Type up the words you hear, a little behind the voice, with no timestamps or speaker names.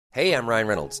Hey, I'm Ryan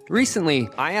Reynolds. Recently,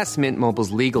 I asked Mint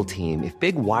Mobile's legal team if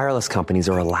big wireless companies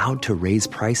are allowed to raise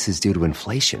prices due to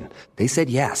inflation. They said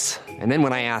yes. And then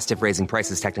when I asked if raising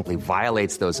prices technically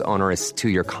violates those onerous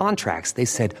two-year contracts, they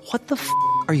said, "What the f***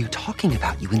 are you talking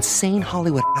about, you insane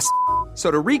Hollywood ass?" So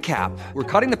to recap, we're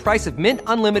cutting the price of Mint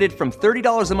Unlimited from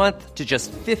 $30 a month to just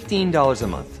 $15 a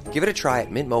month. Give it a try at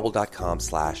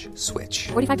mintmobile.com/switch.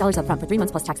 $45 up front for 3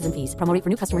 months plus taxes and fees. Promo rate for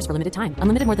new customers for limited time.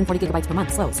 Unlimited more than 40 gigabytes per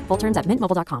month. Slows full terms at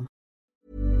mintmobile.com.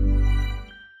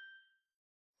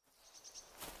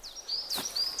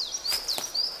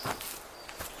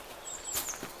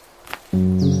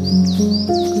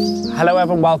 Hello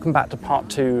everyone, welcome back to part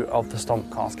 2 of the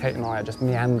Stompcast. Kate and I are just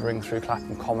meandering through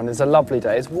Clapham Common. It's a lovely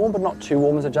day. It's warm but not too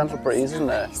warm. There's a gentle breeze, isn't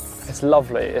it? It's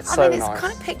lovely. It's so nice. It's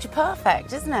kind of picture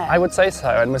perfect, isn't it? I would say so,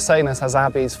 and we're saying this as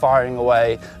Abby's firing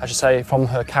away, I should say, from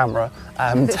her camera,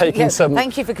 taking some.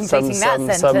 Thank you for completing that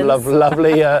sentence.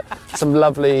 Some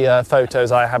lovely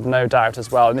photos, I have no doubt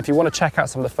as well. And if you want to check out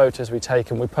some of the photos we take,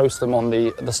 and we post them on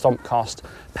the Stompcast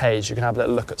page, you can have a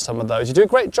little look at some of those. You do a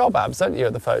great job, Abs, don't you,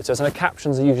 at the photos? And the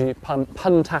captions are usually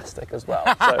puntastic as well.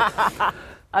 So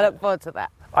I look forward to that.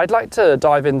 I'd like to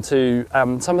dive into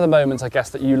some of the moments, I guess,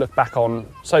 that you look back on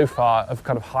so far of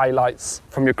kind of highlights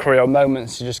from your career,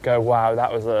 moments you just go, wow,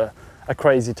 that was a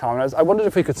crazy time. And I wondered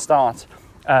if we could start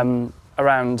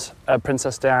around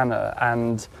Princess Diana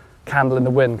and Candle in the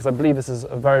Wind, because I believe this is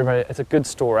it's a good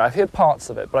story. I've heard parts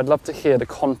of it, but I'd love to hear the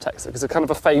context, because it's kind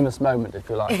of a famous moment, if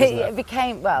you like, isn't it? It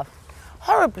became, well,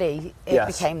 horribly it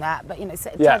became that, but,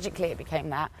 tragically it became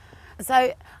that.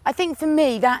 So I think for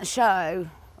me, that show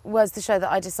was the show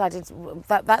that I decided,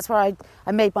 that's where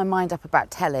I made my mind up about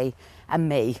telly and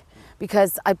me,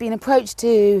 because I'd been approached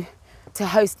to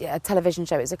host a television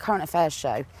show. It was a current affairs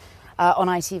show on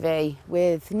ITV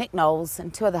with Nick Knowles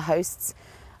and 2 other hosts,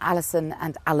 Alison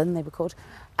and Alan they were called,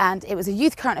 and it was a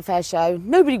youth current affairs show.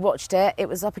 Nobody watched it. It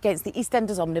was up against the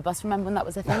EastEnders omnibus. Remember when that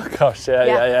was a thing? Oh gosh,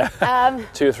 yeah.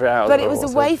 2 or 3 hours. But it was a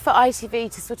way for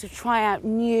ITV to sort of try out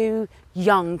new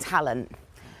young talent.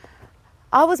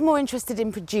 I was more interested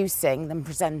in producing than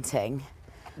presenting,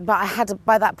 but I had,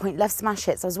 by that point, left Smash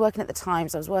Hits. I was working at the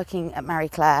Times, I was working at Marie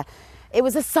Claire. It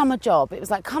was a summer job. It was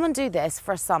like, come and do this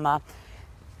for a summer.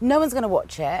 No one's going to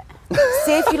watch it.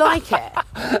 See if you like it.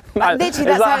 Like,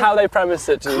 literally, is that how they premised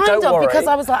it to you? Don't worry. Because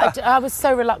I was like, I was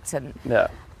so reluctant. Yeah.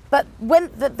 But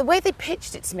when the way they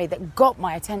pitched it to me that got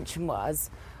my attention was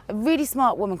a really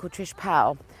smart woman called Trish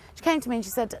Powell. She came to me and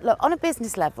she said, look, on a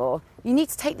business level, you need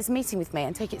to take this meeting with me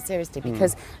and take it seriously,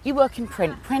 because you work in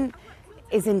print. Print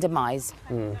is in demise.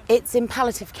 It's in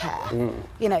palliative care.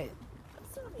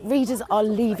 Readers are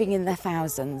leaving in their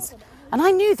thousands. And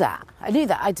I knew that.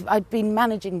 I'd been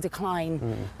managing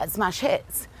decline at Smash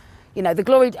Hits.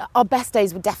 Our best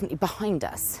days were definitely behind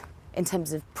us in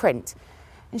terms of print.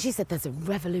 And she said, there's a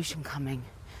revolution coming.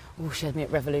 Oh, she had me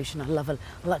at Revolution. I love a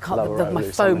my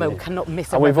FOMO cannot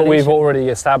miss a revolution. We've already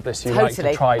established you like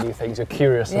to try new things, you're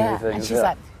curious in new things. And she's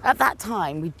like, at that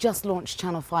time, we just launched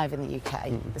Channel 5 in the UK.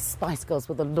 The Spice Girls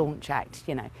were the launch act,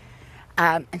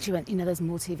 And she went, there's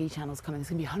more TV channels coming. There's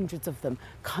going to be hundreds of them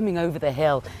coming over the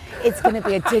hill. It's going to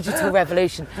be a digital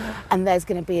revolution. And there's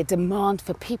going to be a demand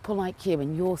for people like you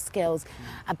and your skills.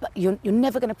 But you're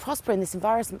never going to prosper in this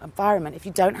environment if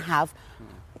you don't have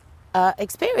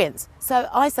experience. So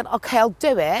I said, okay, I'll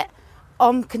do it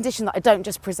on condition that I don't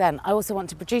just present. I also want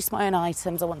to produce my own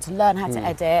items. I want to learn how to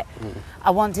edit.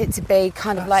 I want it to be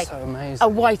kind of like a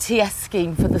YTS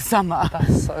scheme for the summer.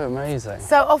 That's so amazing.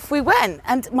 So off we went.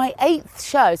 And my 8th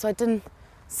show, so I'd done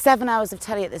 7 hours of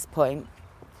telly at this point,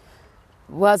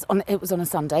 was on a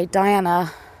Sunday.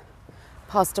 Diana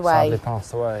passed away. Sadly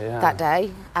passed away, yeah. That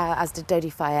day, as did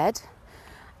Dodi Fayed.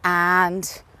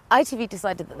 And ITV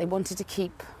decided that they wanted to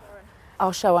keep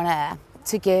our show on air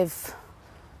to give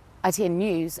ITN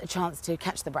News a chance to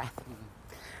catch the breath.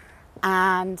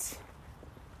 And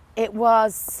it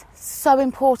was so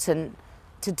important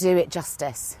to do it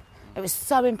justice. It was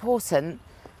so important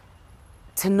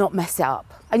to not mess it up.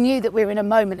 I knew that we were in a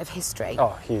moment of history.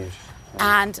 Oh, huge.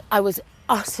 And I was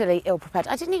utterly ill prepared.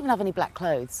 I didn't even have any black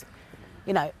clothes.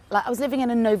 I was living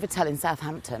in a Novotel in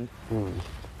Southampton.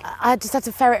 I just had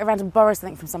to ferret around and borrow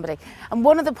something from somebody. And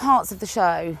one of the parts of the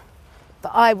show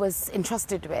that I was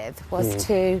entrusted with was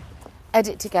to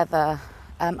edit together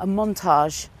a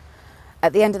montage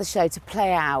at the end of the show to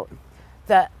play out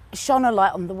that shone a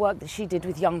light on the work that she did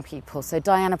with young people, so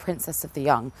Diana, Princess of the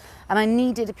Young. And I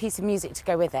needed a piece of music to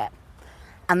go with it.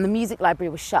 And the music library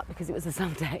was shut because it was a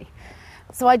Sunday.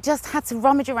 So I just had to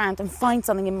rummage around and find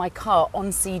something in my car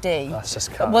on CD. That's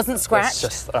just that wasn't scratched.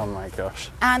 That's just, oh my gosh.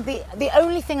 And the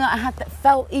only thing that I had that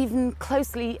felt even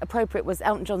closely appropriate was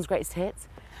Elton John's Greatest Hits.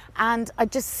 And I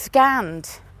just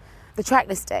scanned the track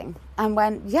listing and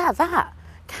went, yeah, that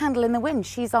Candle in the Wind,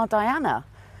 she's our Diana.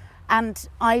 And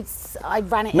I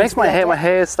ran it. Makes my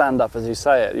hair stand up as you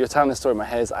say it. You're telling the story, my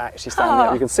hair's actually standing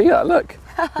up. You can see that. Look,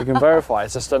 you can verify.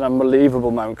 It's just an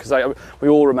unbelievable moment because we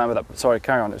all remember that. Sorry,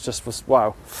 carry on. It just was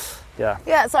wow. Yeah.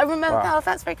 Yeah. So I remember. Wow. Oh,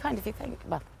 that's very kind of you. Think.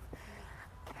 Well,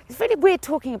 it's really weird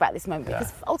talking about this moment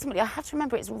because ultimately I have to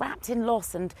remember it's wrapped in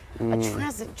loss and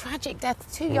a tragic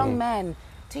death. Two young men,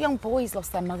 two young boys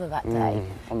lost their mother that day.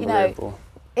 You know,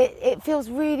 it feels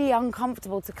really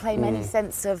uncomfortable to claim any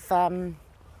sense of.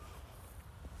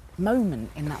 Moment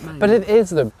in that moment. But it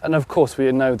is and of course we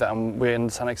know that, and we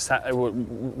understand,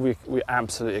 we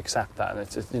absolutely accept that, and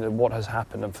it's just, you know, what has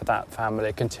happened, and for that family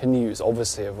it continues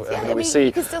obviously we see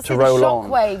to roll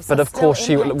on. But of course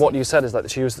what you said is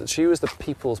that she was the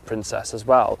people's princess as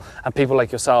well, and people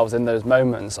like yourselves in those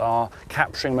moments are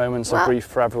capturing moments of grief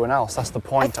for everyone else. That's the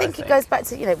point. I think it goes back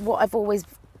to, you know, what I've always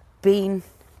been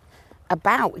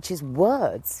about, which is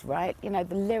words, right? You know,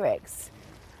 the lyrics.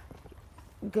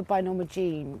 Goodbye Norma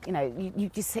Jean, you know,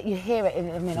 you hear it.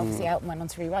 I mean, obviously Elton went on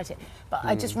to rewrite it, but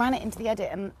I just ran it into the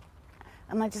edit, and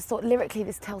I just thought lyrically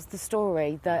this tells the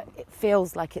story that it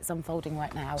feels like it's unfolding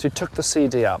right now. So you took the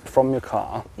CD up from your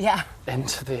car,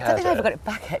 into the edit. I think I ever got it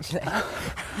back actually.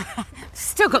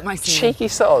 Still got my CD. Cheeky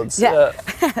sods. Yeah,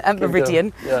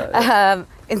 Meridian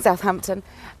in Southampton,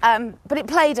 but it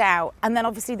played out, and then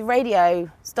obviously the radio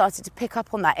started to pick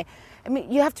up on that. I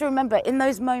mean, you have to remember in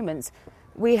those moments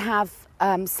we have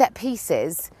set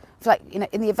pieces, like, you know,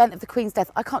 in the event of the Queen's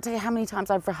death. I can't tell you how many times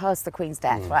I've rehearsed the Queen's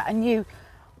death, right? I knew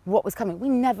what was coming. We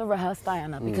never rehearsed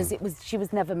Diana because she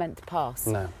was never meant to pass.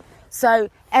 No. So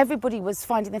everybody was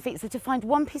finding their feet. So to find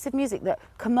one piece of music that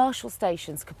commercial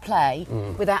stations could play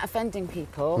without offending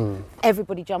people,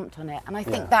 everybody jumped on it. And I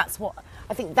think that's what.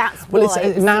 I think that's well, why.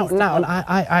 It's now, and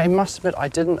I must admit, I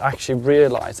didn't actually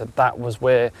realise that was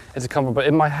where it had come from. But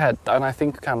in my head, and I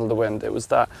think Candle in the Wind, it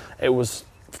was.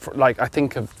 Like, I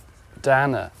think of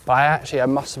Diana, but I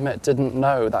must admit, didn't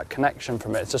know that connection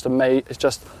from it. It's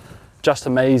just just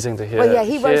amazing to hear. Well, yeah,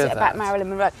 he wrote it about Marilyn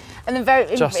Monroe, and then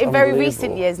in very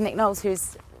recent years, Nick Knowles,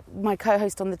 who's my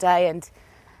co-host on the day, and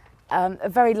a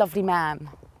very lovely man,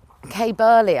 Kay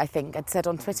Burley, I think, had said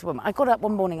on Twitter. I got up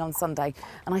one morning on Sunday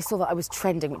and I saw that I was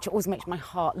trending, which always makes my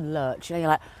heart lurch. You know, you're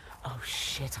like, oh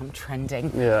shit, I'm trending.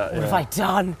 What have I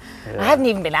done? I hadn't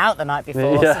even been out the night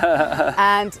before.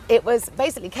 And it was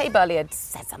basically Kay Burley had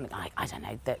said something like, I don't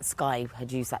know, that Sky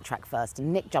had used that track first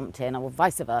and Nick jumped in, or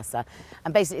vice versa,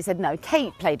 and basically said, no,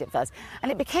 Kate played it first.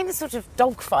 And it became this sort of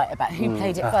dogfight about who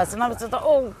played it first. And I was just like,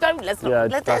 oh, let's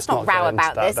not row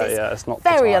about this. It's not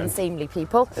very unseemly,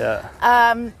 people.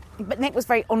 But Nick was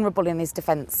very honourable in his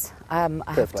defence, I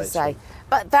have to say.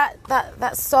 But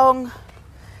that song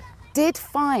did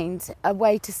find a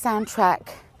way to soundtrack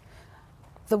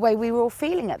the way we were all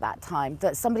feeling at that time,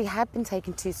 that somebody had been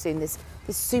taken too soon, this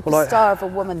superstar of a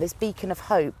woman, this beacon of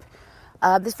hope,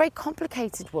 this very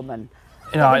complicated woman.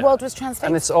 You know, the world was transfixed.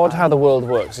 And it's odd how the world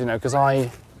works, you know, because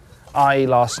I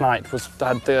last night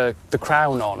had the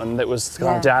Crown on, and it was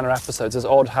kind of Diana episodes. It's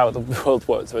odd how the world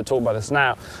works. We're talking about this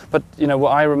now, but you know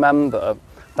what I remember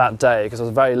that day, because I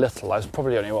was very little. I was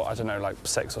probably only, like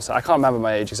 6 or 7. I can't remember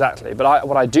my age exactly, but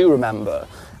what I do remember,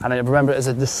 and I remember it as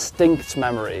a distinct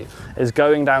memory, is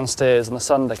going downstairs on a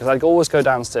Sunday, because I'd always go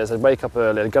downstairs. I'd wake up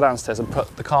early, I'd go downstairs and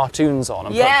put the cartoons on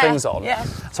and put things on.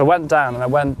 So I went down and I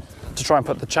went to try and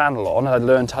put the channel on, and I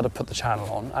learned how to put the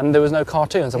channel on, and there was no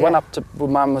cartoons. I went up to,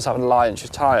 Mum was having a lie and she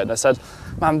was tired, and I said,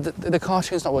 Mum, the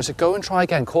cartoon's not working. She said, go and try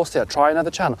again. Of course they are. Try another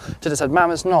channel. She said,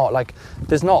 Mum, it's not. Like,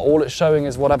 there's not. All it's showing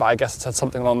is whatever. I guess it said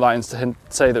something along the lines to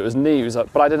say that it was news,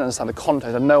 but I didn't understand the context.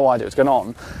 I had no idea what was going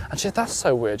on. And she said, that's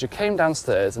so weird. She came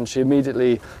downstairs and she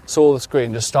immediately saw the screen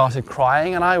and just started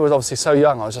crying, and I was obviously so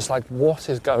young. I was just like, what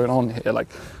is going on here? Like,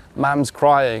 Mum's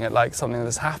crying at like something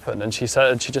that's happened, and she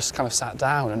just kind of sat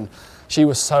down, and she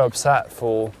was so upset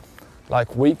for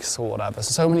like weeks or whatever.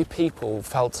 So many people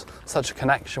felt such a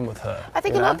connection with her. I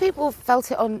think a lot of people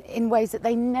felt it in ways that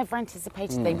they never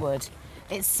anticipated they would.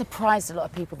 It surprised a lot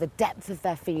of people, the depth of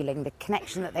their feeling, the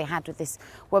connection that they had with this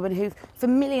woman who, for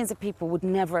millions of people, would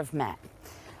never have met.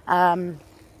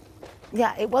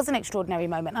 It was an extraordinary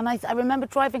moment. And I remember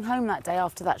driving home that day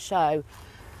after that show.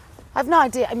 I've no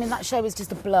idea. I mean, that show was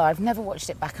just a blur. I've never watched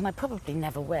it back, and I probably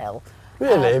never will.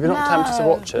 Really? Have you not tempted to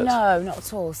watch it? No, not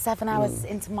at all. 7 hours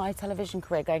into my television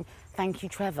career going, thank you,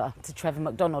 Trevor, to Trevor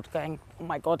McDonald, going, oh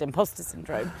my God, imposter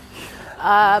syndrome.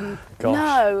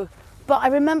 No, but I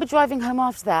remember driving home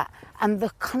after that, and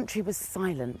the country was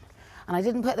silent. And I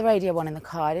didn't put the radio on in the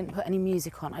car, I didn't put any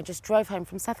music on. I just drove home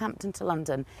from Southampton to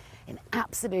London in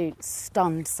absolute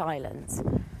stunned silence.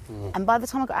 And by the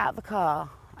time I got out of the car,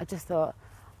 I just thought,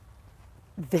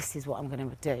 this is what I'm going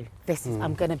to do.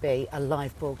 I'm going to be a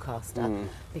live broadcaster,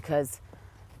 because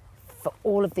for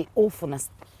all of the awfulness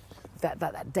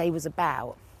that day was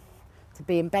about, to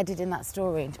be embedded in that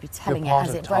story and to be telling it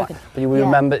as it broke. But you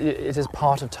remember, it is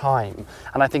part of time.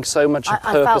 And I think so much of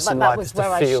purpose in life is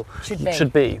to feel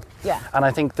should be. Yeah. And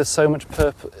I think there's so much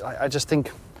purpose. I just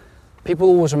think people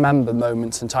always remember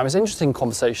moments in time. It's an interesting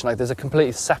conversation. Like, there's a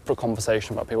completely separate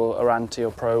conversation about people are anti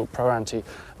or pro-anti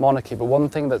monarchy. But one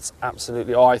thing that's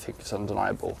absolutely, I think is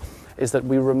undeniable, is that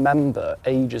we remember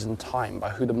ages in time by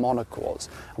who the monarch was,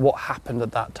 what happened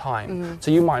at that time. So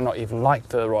you might not even like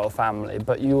the royal family,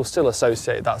 but you will still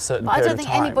associate that certain period of time. I don't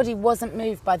think anybody wasn't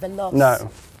moved by the loss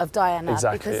of Diana.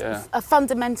 Exactly, because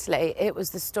fundamentally it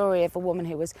was the story of a woman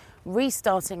who was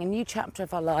restarting a new chapter of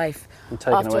her life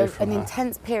after an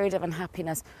intense period of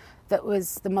unhappiness, that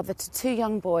was the mother to 2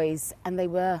 young boys, and they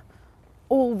were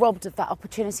all robbed of that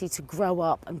opportunity to grow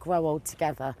up and grow old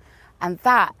together. And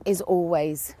that is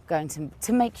always going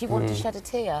to make you want to shed a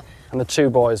tear. And the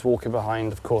 2 boys walking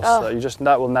behind, of course,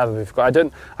 that will never be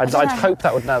forgotten. I'd hope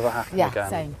that would never happen again.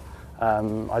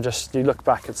 Yeah, same. You look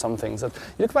back at some things. At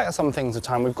the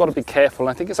time, we've got to be careful.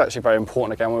 And I think it's actually very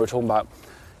important, again, when we're talking about,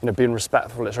 being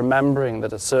respectful. It's remembering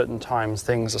that at certain times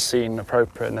things are seen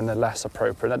appropriate and then they're less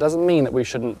appropriate. That doesn't mean that we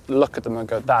shouldn't look at them and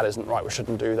go, that isn't right, we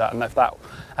shouldn't do that. And if that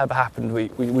ever happened, we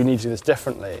need to do this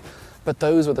differently. But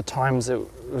those were the times it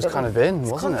was kind of in,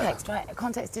 wasn't it? Context, right?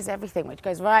 Context is everything, which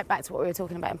goes right back to what we were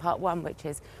talking about in part 1, which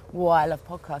is why I love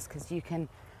podcasts, because you can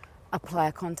apply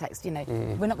a context.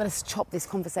 We're not going to chop this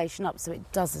conversation up so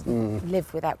it doesn't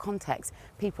live without context.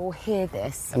 People hear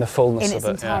this in the fullness in its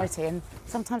of it, entirety, and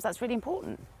sometimes that's really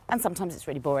important. And sometimes it's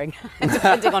really boring,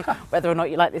 depending on whether or not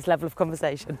you like this level of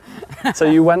conversation. So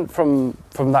you went from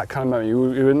that kind of moment, you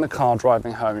were in the car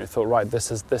driving home, and you thought, right,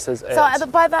 this is it. So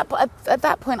at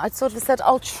that point, I sort of said,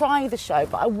 I'll try the show,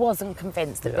 but I wasn't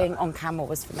convinced that being on camera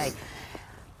was for me.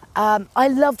 I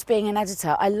loved being an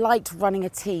editor. I liked running a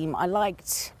team. I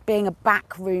liked being a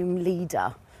backroom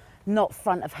leader, not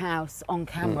front of house on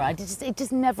camera. It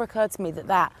just never occurred to me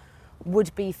that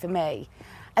would be for me.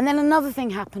 And then another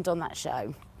thing happened on that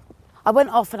show. I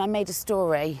went off and I made a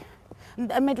story.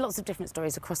 I made lots of different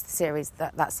stories across the series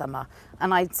that summer,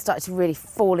 and I started to really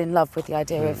fall in love with the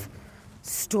idea of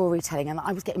storytelling, and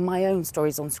I was getting my own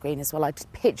stories on screen as well. I'd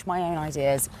just pitch my own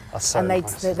ideas, and they'd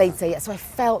say, so I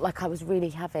felt like I was really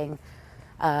having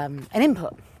an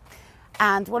input.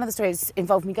 And one of the stories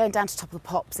involved me going down to Top of the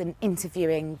Pops and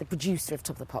interviewing the producer of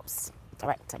Top of the Pops,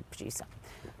 director, producer,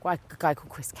 a guy called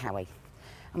Chris Cowie.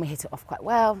 And we hit it off quite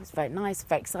well. It was very nice,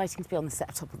 very exciting to be on the set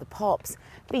of Top of the Pops.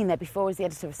 Been there before as the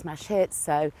editor of Smash Hits,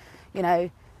 so,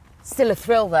 still a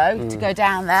thrill though to go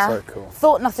down there. So cool.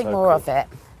 Thought nothing more of it.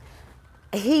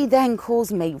 He then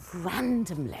calls me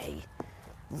randomly,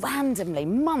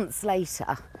 months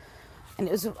later, and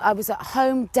I was at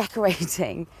home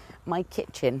decorating my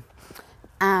kitchen,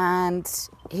 and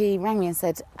he rang me and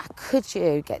said, could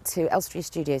you get to Elstree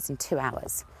Studios in 2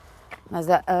 hours? And I was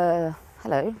like,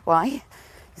 hello, why?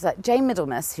 He's like, Jane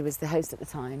Middlemas, who was the host at the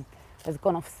time, has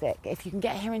gone off sick. If you can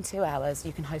get here in 2 hours,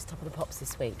 you can host Top of the Pops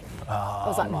this week. I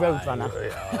was like Roadrunner.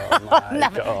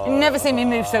 You've never seen me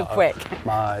move so quick.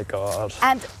 My God.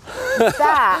 And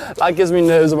that... that gives me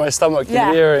nerves in my stomach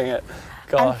hearing it.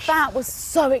 Gosh. And that was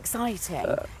so exciting.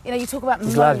 You talk about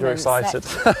moments. I'm glad you're excited.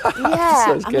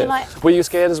 Yeah. So were you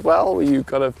scared as well? Were you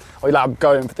kind of, I'm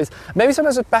going for this? Maybe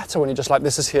sometimes it's better when you're just like,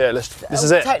 this is here, this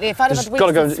is it. Totally. If I'd have had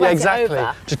gotta go weeks to sweat exactly. it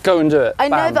over. Just go and do it. I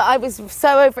know that I was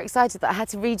so overexcited that I had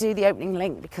to redo the opening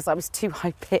link because I was too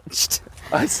high-pitched.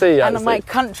 I see. And my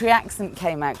country accent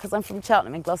came out because I'm from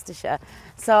Cheltenham in Gloucestershire.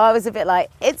 So I was a bit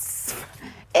like, it's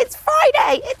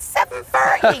Friday, it's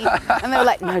 7:30. And they were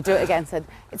like, no, do it again. Said,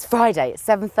 it's Friday, it's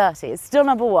 7:30, it's still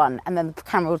number 1. And then the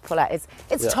camera would pull out, it's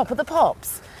Top of the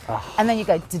Pops. Oh. And then you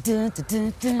go,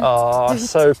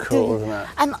 so cool, isn't it?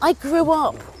 And I grew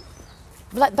up,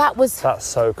 that's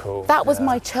so cool. That was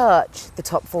my church, the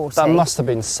Top 40. That must have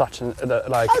been such a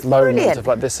moment brilliant.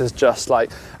 of this is just and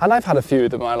I've had a few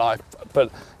of them in my life, but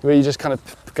where you just kind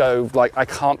of go I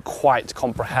can't quite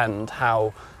comprehend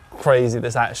how crazy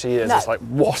this actually is. No. It's like,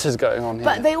 what is going on here?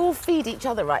 But they all feed each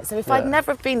other, right? So if I'd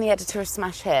never have been the editor of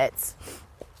Smash Hits,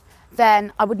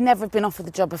 then I would never have been offered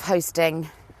the job of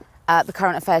hosting the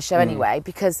Current Affairs show anyway,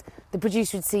 because the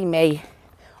producer would see me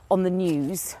on the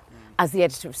news as the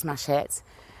editor of Smash Hits.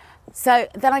 So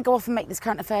then I go off and make this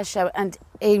Current Affairs show, and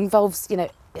it involves, an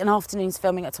afternoon's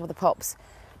filming at Top of the Pops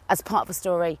as part of a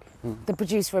story. The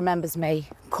producer remembers me,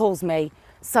 calls me.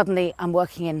 Suddenly I'm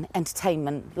working in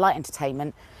entertainment, light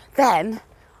entertainment. Then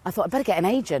I thought, I better get an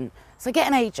agent. So I get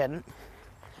an agent,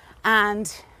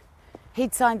 And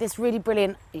he'd signed this really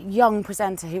brilliant young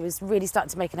presenter who was really starting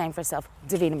to make a name for herself,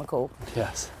 Davina McCall.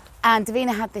 Yes. And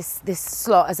Davina had this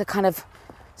slot as a kind of...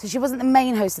 So she wasn't the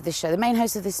main host of this show. The main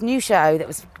host of this new show that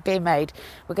was being made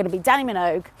were going to be Danny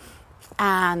Minogue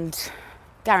and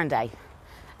Garande.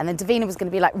 And then Davina was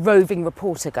going to be like roving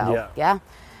reporter girl, yeah?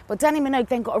 Well, Danny Minogue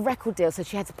then got a record deal, so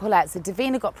she had to pull out. So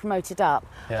Davina got promoted up.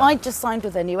 Yeah. I'd just signed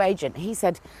with her new agent. He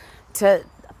said to,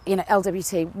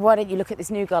 LWT, why don't you look at this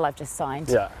new girl I've just signed?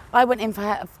 Yeah. I went in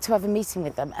to have a meeting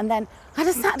with them, and then I had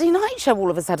a Saturday night show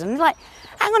all of a sudden. Like,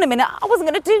 hang on a minute, I wasn't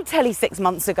going to do telly 6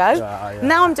 months ago.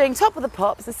 Now I'm doing Top of the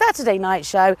Pops, a Saturday night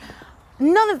show.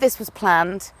 None of this was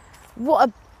planned. What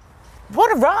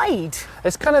a ride.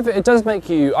 It's kind of, it does make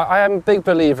you, I am a big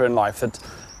believer in life that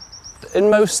in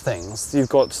most things you've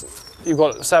got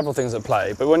several things at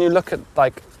play, but when you look at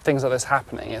like things like this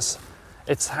happening,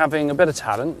 it's having a bit of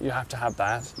talent. You have to have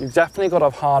that. You've definitely got to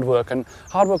have hard work, and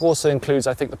hard work also includes,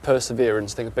 I think, the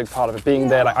perseverance. I think a big part of it being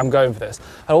there, like I'm going for this.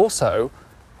 And also,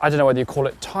 I don't know whether you call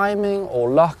it timing or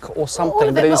luck or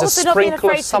something, but it's a sprinkle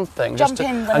of something just to,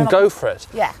 and go for it.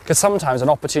 Yeah. Because sometimes an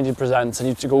opportunity presents and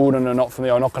you go, oh, no, not for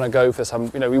me, I'm not going to go for this.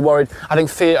 We worried. I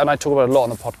think fear, and I talk about it a lot on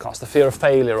the podcast, the fear of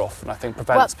failure often, I think,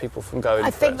 prevents people from going for it.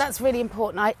 I think that's really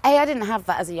important. I didn't have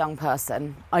that as a young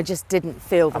person. I just didn't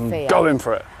feel the fear. Going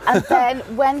for it. And then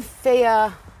when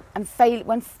the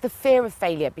fear of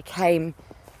failure became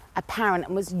apparent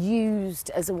and was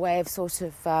used as a way of sort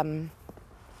of...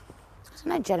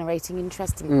 generating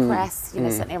interest in the press,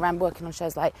 certainly around working on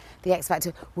shows like The X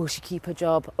Factor. Will she keep her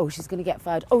job? Oh, she's going to get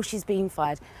fired. Oh, she's being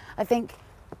fired. I think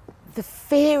the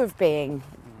fear of being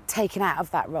taken out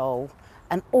of that role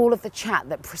and all of the chat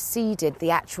that preceded the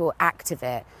actual act of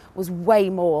it was way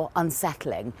more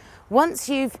unsettling. Once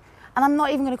you've, and I'm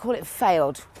not even going to call it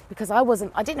failed, because I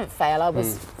didn't fail, I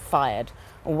was fired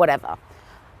or whatever.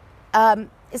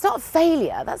 It's not a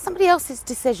failure. That's somebody else's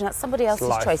decision. That's somebody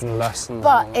else's choice. And lessons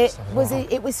but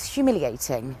it was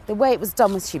humiliating. The way it was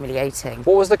done was humiliating.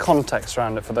 What was the context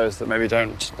around it for those that maybe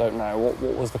don't know?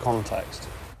 What was the context?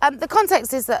 The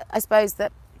context is that I suppose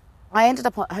that I ended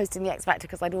up hosting The X Factor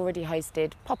because I'd already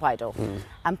hosted Pop Idol,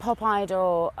 and Pop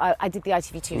Idol I did the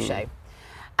ITV2 show,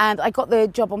 and I got the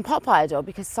job on Pop Idol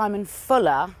because Simon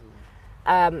Fuller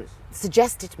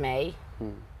suggested me,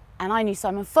 and I knew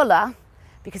Simon Fuller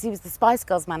because he was the Spice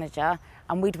Girls manager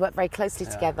and we'd worked very closely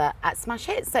together at Smash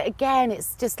Hits. So again,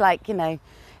 it's just like,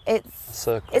 it's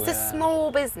a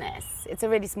small business. It's a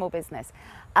really small business.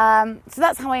 So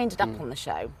that's how I ended up on the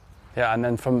show. Yeah, and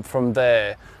then from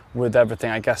there, with everything,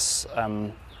 I guess,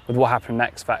 with what happened in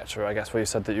X Factor, I guess, where you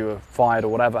said that you were fired or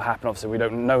whatever happened, obviously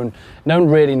no one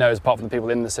really knows apart from the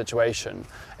people in the situation.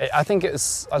 I think I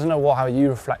don't know how you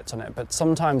reflect on it, but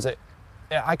sometimes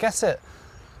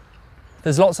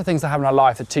there's lots of things that happen in our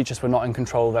life that teach us we're not in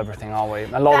control of everything, are we?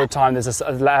 A lot of the time there's this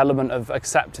element of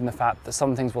accepting the fact that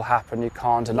some things will happen, you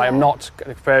can't, and I'm not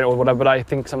experienced or whatever, but I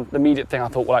think the immediate thing I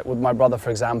thought, like with my brother,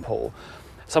 for example,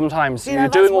 sometimes you're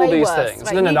doing all these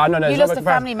things. Right? No. You lost a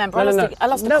family member. I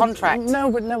lost a contract.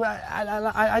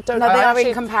 I don't. No, they are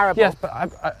incomparable. Yes, but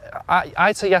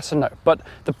I'd say yes and no. But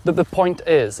the point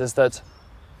is that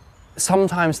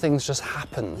sometimes things just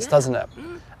happens, doesn't it?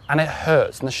 And it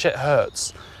hurts, and the shit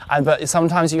hurts. But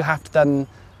sometimes you have to then,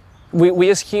 we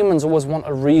as humans always want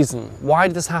a reason. Why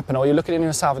did this happen? Or you look at it in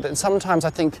yourself. And sometimes I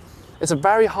think it's a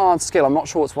very hard skill. I'm not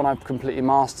sure it's one I've completely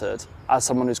mastered as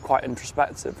someone who's quite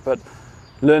introspective, but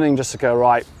learning just to go,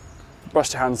 right,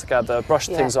 brush your hands together, brush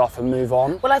things off and move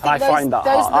on. Well, I think and I find that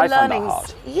hard. I find that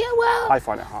hard. Yeah, well. I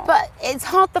find it hard. But it's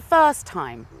hard the first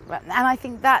time. Right? And I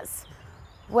think that's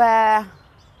where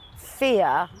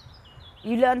fear,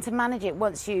 you learn to manage it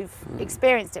once you've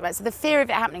experienced it, right? So the fear of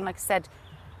it happening, like I said,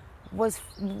 was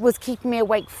keeping me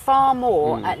awake far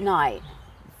more at night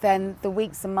than the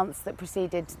weeks and months that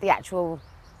preceded the actual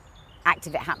act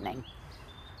of it happening.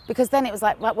 Because then it was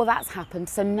like, right, well, that's happened,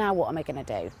 so now what am I going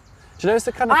to do? Do you know it's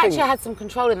the kind of thing... I actually had some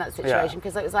control in that situation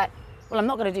because it was like, well, I'm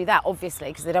not going to do that, obviously,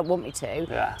 because they don't want me to.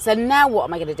 Yeah. So now what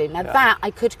am I going to do? Now that I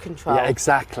could control. Yeah,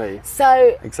 exactly.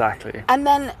 So... Exactly. And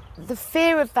then the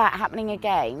fear of that happening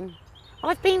again... Well,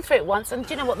 I've been through it once, and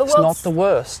do you know what? It's not the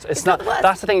worst. It's not the worst.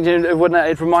 That's the thing.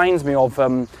 It reminds me of,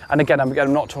 and again, I'm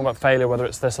not talking about failure, whether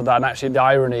it's this or that. And actually, the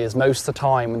irony is, most of the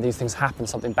time when these things happen,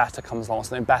 something better comes along,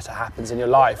 something better happens in your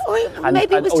life.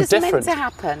 Maybe it was just meant to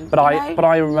happen. But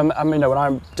I remember,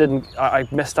 when I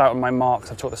missed out on my marks.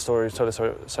 I've told this story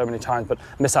so many times, but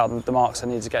missed out on the marks I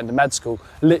needed to get into med school.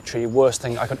 Literally, worst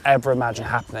thing I could ever imagine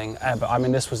happening ever. I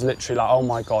mean, this was literally like, oh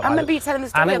my god. I remember you telling the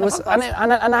story. And it was,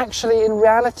 and actually, in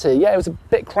reality, it was a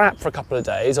bit crap for a couple of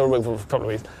days or for a couple of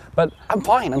weeks, But I'm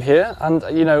fine, I'm here, and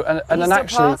and then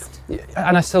actually,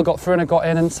 and I still got through and I got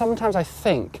in, and sometimes I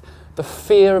think the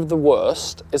fear of the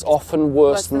worst is often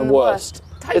worse than the worst.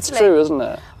 Totally. It's true, isn't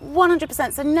it?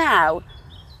 100%. So now,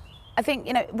 I think,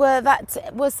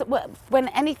 when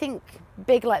anything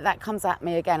big like that comes at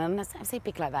me again, and I say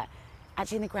big like that,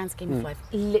 actually in the grand scheme of life,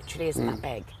 literally isn't that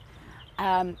big.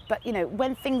 But,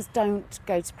 when things don't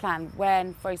go to plan,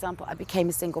 when, for example, I became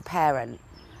a single parent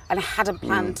and I hadn't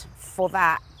planned for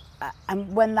that,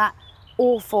 and when that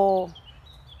awful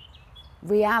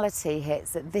reality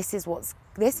hits that this is what's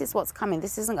coming,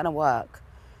 this isn't going to work,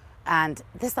 and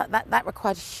that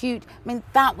required huge. I mean,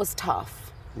 that was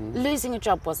tough. Losing a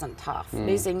job wasn't tough.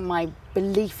 Losing my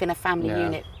belief in a family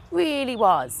unit really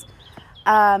was,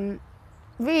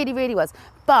 really was.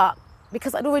 But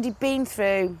because I'd already been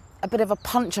through a bit of a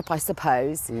punch up, I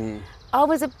suppose, I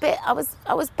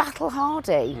was battle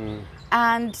hardy,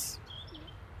 and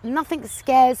nothing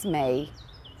scares me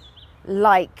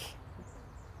like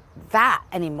that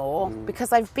anymore,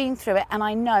 because I've been through it, and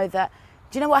I know that.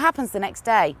 Do you know what happens the next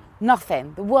day?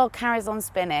 Nothing. The world carries on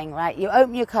spinning, right? You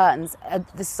open your curtains,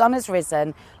 the sun has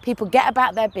risen, people get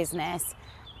about their business,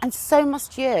 and so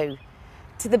must you,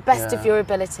 to the best of your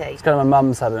ability. It's kind of my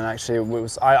mum said, and actually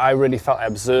I really felt I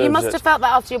observed it. You must have felt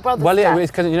that after your brother's death. Well, yeah,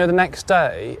 because the next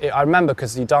day, I remember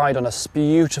because he died on a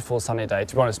beautiful sunny day,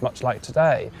 to be honest, much like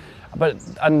today.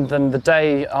 And then the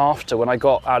day after, when I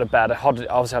got out of bed, I obviously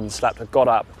hadn't slept, I got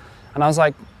up, and I was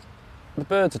like, the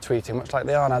birds are tweeting much like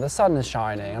they are now, the sun is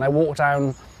shining, and I walked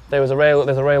down, there's a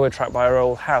railway track by our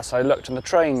old house, I looked and the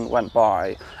train went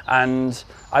by, and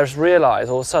I just realised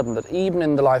all of a sudden that even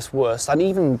in the life's worst, and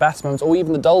even best moments, or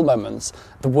even the dull moments,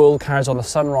 the world carries on, the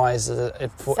sun rises,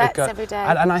 sets every day.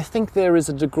 And I think there is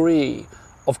a degree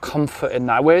of comfort in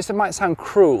that, whereas it might sound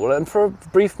cruel, and for a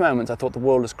brief moment I thought the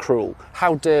world is cruel.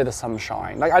 How dare the sun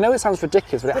shine? Like, I know it sounds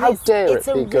ridiculous, but how dare it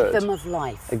be good? It's a rhythm of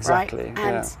life, exactly, right?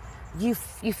 And you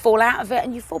fall out of it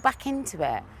and you fall back into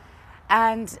it.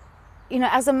 And,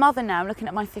 as a mother now, I'm looking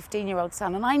at my 15-year-old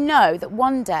son, and I know that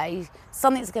one day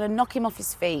something's going to knock him off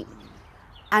his feet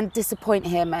and disappoint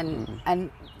him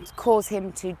and cause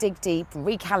him to dig deep and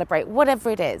recalibrate, whatever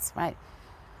it is, right?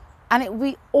 And it would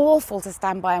be awful to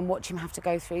stand by and watch him have to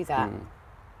go through that.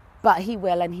 But he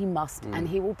will, and he must, and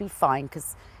he will be fine,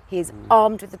 because he is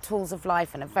armed with the tools of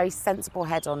life and a very sensible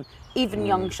head on even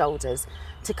young shoulders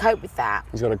to cope with that.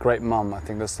 He's got a great mum. I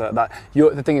think that's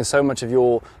the thing is, so much of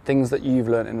your things that you've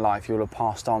learned in life, you'll have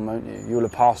passed on, won't you? You'll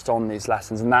have passed on these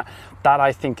lessons, and that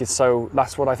I think is so.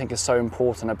 That's what I think is so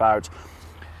important about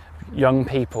young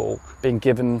people being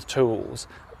given tools.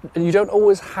 And you don't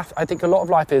always have. I think a lot of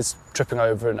life is tripping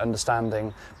over and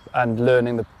understanding and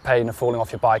learning the pain of falling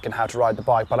off your bike and how to ride the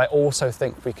bike. But I also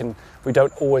think we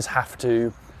don't always have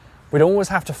to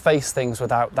face things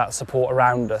without that support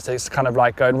around us. It's kind of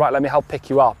like going, right, let me help pick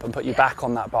you up and put you back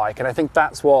on that bike. And I think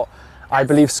that's what I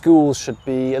believe schools should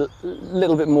be a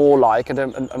little bit more like. And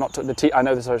not to I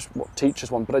know this is what teachers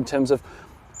want, but in terms of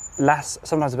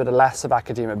sometimes a bit of less of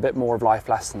academia, a bit more of life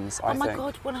lessons, I think. Oh my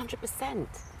God, 100%.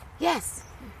 Yes.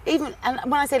 And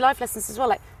when I say life lessons as well,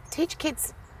 like teach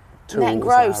kids net and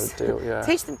gross.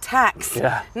 Teach them tax,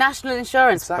 national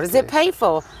insurance. Exactly. What does it pay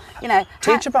for?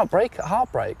 Teach about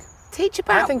heartbreak. Teach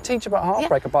about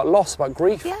heartbreak, about loss, about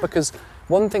grief, because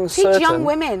one thing's certain. Teach young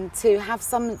women to have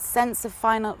some sense of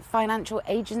financial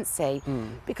agency,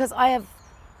 because I have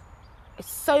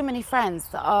so many friends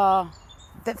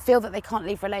that feel that they can't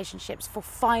leave relationships for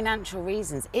financial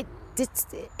reasons.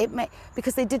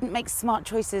 Because they didn't make smart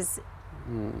choices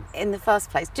in the first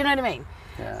place. Do you know what I mean?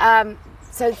 Yeah.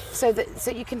 So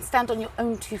you can stand on your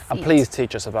own 2 feet. And please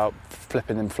teach us about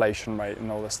flipping inflation rate and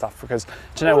all this stuff, because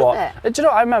do you know what?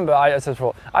 I remember, I said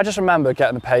before, I just remember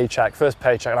getting the first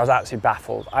paycheck, and I was absolutely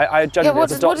baffled. I genuinely, what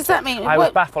does that mean? I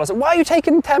was baffled. I said, why are you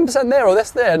taking 10% there or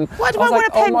this there? And why do I want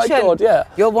a pension? Oh my God, yeah.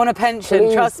 You'll want a pension,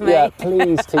 please, trust me. Yeah,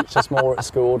 please teach us more at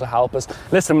school to help us.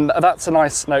 Listen, that's a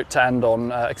nice note to end on.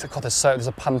 God, this is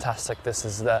a fantastic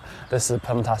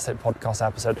podcast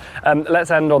episode.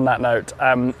 Let's end on that note,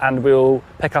 and we'll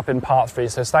pick up in part 3.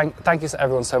 So thank you to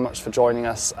everyone so much for joining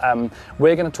us.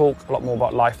 We're going to talk a lot more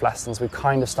about life lessons. We've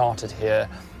kind of started here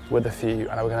with a few,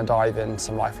 and we're going to dive in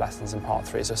some life lessons in part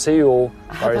 3. So see you all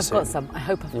very soon. I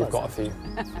hope I've got some. You've got a few.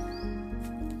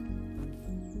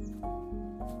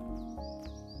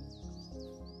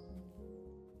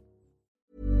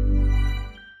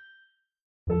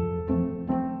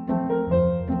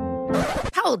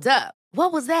 Hold up.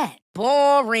 What was that?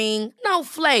 Boring. No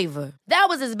flavor. That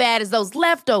was as bad as those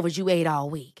leftovers you ate all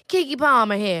week. Keke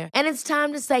Palmer here, and it's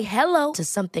time to say hello to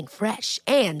something fresh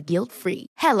and guilt-free.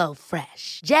 Hello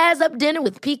Fresh. Jazz up dinner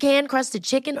with pecan-crusted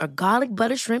chicken or garlic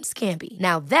butter shrimp scampi.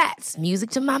 Now that's music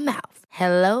to my mouth.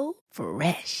 Hello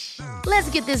Fresh. Let's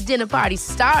get this dinner party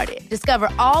started. Discover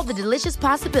all the delicious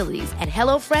possibilities at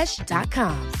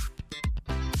HelloFresh.com.